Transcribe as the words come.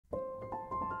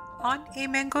On a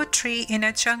mango tree in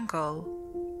a jungle,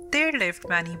 there lived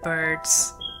many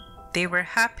birds. They were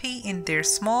happy in their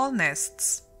small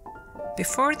nests.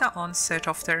 Before the onset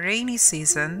of the rainy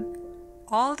season,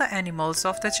 all the animals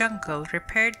of the jungle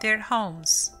repaired their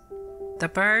homes. The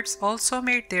birds also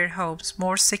made their homes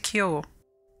more secure.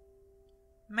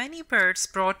 Many birds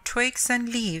brought twigs and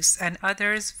leaves, and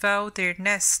others wove their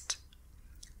nest.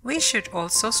 "We should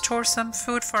also store some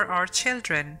food for our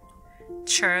children,"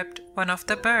 chirped one of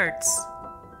the birds.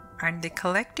 And they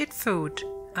collected food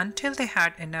until they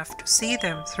had enough to see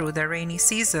them through the rainy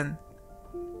season.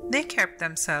 They kept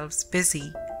themselves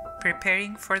busy,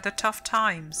 preparing for the tough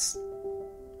times.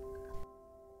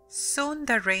 Soon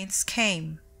the rains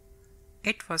came.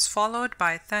 It was followed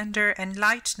by thunder and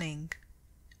lightning.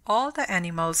 All the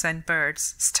animals and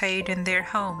birds stayed in their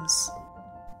homes.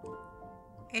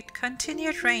 It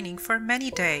continued raining for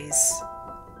many days.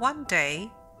 One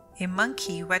day, a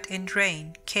monkey wet in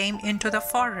rain came into the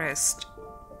forest.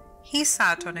 He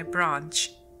sat on a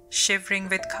branch, shivering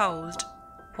with cold,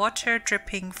 water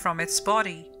dripping from its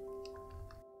body.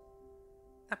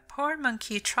 The poor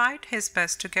monkey tried his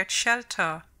best to get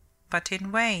shelter, but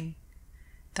in vain.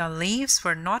 The leaves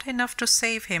were not enough to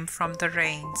save him from the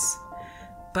rains.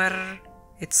 "Brr,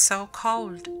 it's so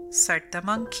cold," said the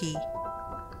monkey.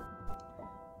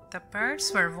 The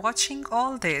birds were watching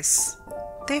all this.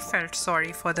 They felt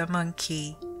sorry for the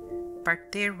monkey,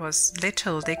 but there was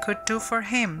little they could do for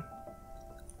him.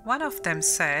 One of them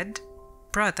said,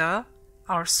 "Brother,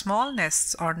 our small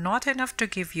nests are not enough to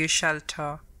give you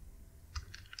shelter."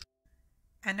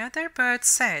 Another bird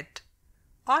said,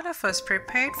 "All of us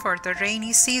prepared for the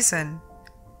rainy season.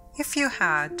 If you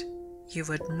had, you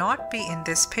would not be in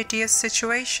this piteous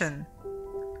situation."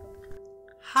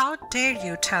 "How dare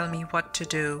you tell me what to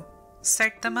do?"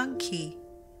 said the monkey,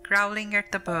 growling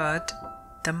at the bird.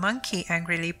 The monkey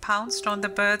angrily pounced on the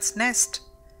bird's nest,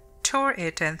 tore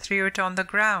it and threw it on the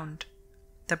ground.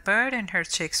 The bird and her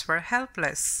chicks were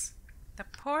helpless. The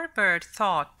poor bird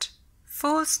thought,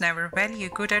 "Fools never value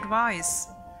good advice.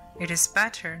 It is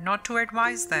better not to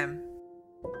advise them."